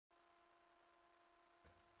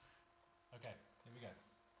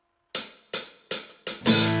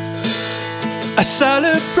I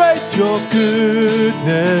celebrate your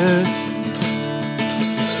goodness.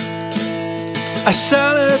 I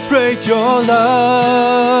celebrate your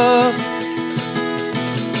love.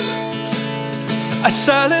 I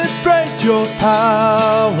celebrate your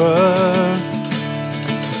power.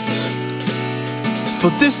 For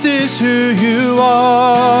this is who you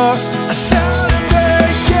are. I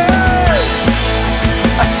celebrate you.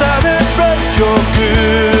 I celebrate your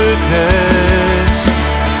goodness.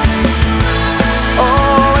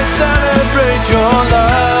 Oh, I celebrate your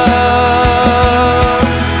love.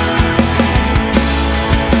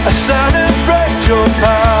 I celebrate your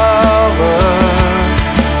power.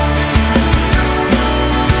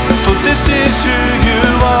 For this is who you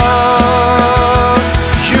are.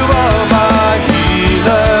 You are my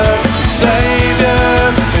healer,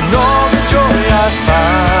 Savior, and all the joy I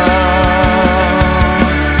found.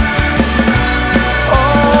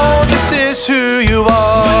 Oh, this is who you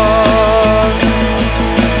are.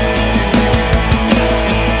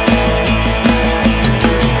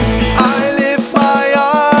 I lift my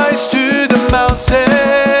eyes to the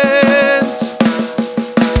mountains.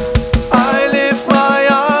 I lift my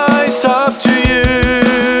eyes up to you.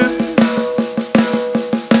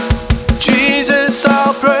 Jesus,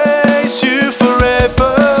 I'll praise you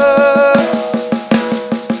forever.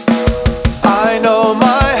 I know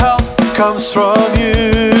my help comes from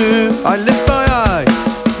you. I lift my eyes.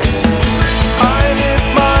 I lift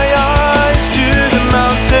my eyes to the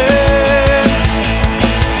mountains.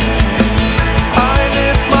 I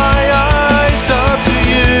lift my eyes up to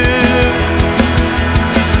you.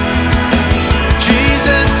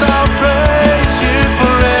 Jesus, I'll praise you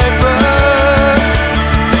forever.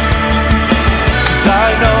 'Cause I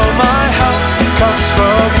know my help comes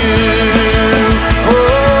from you.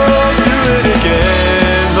 Oh, do it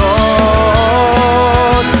again,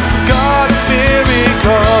 Lord. God of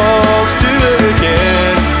miracles, do it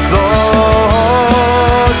again,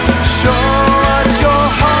 Lord. Show us your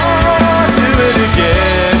heart, do it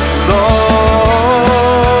again,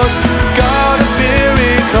 Lord. God of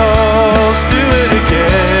miracles, do it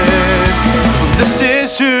again. For this is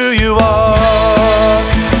who you are.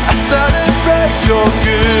 I celebrate your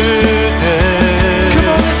goodness. Come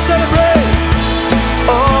on, let's celebrate.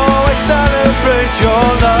 Oh, I celebrate your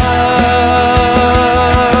love.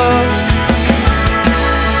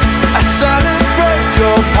 I celebrate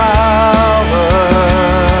your power.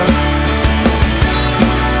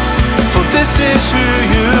 For this is who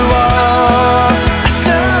you are. I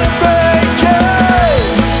celebrate you.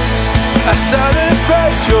 I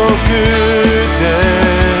celebrate your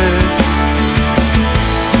goodness.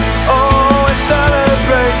 Oh, I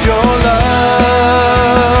celebrate your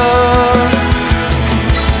love.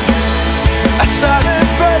 I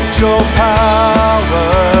celebrate your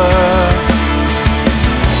power.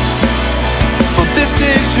 For this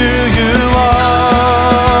is who you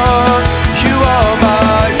are. You are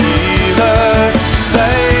my healer,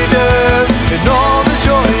 Savior, and all the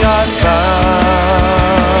joy I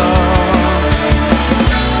found.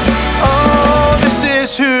 Oh, this is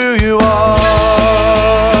who you are.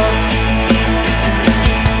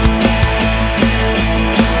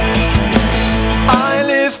 I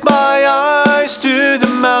lift my eyes to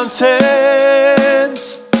the mountains.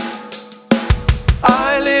 I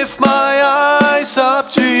lift my eyes up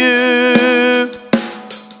to you.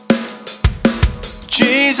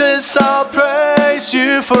 Jesus, I'll praise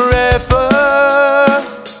you forever.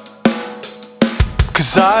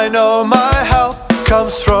 'Cause I know my help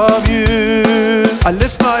comes from you. I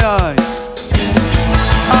lift my eyes.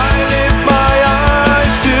 I lift my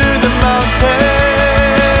eyes to the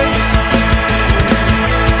mountains.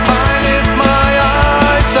 I lift my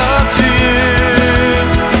eyes up to you.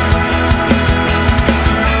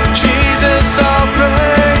 Jesus, I'll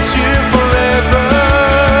praise you forever.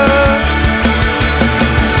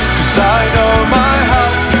 'Cause I know my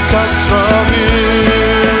help comes from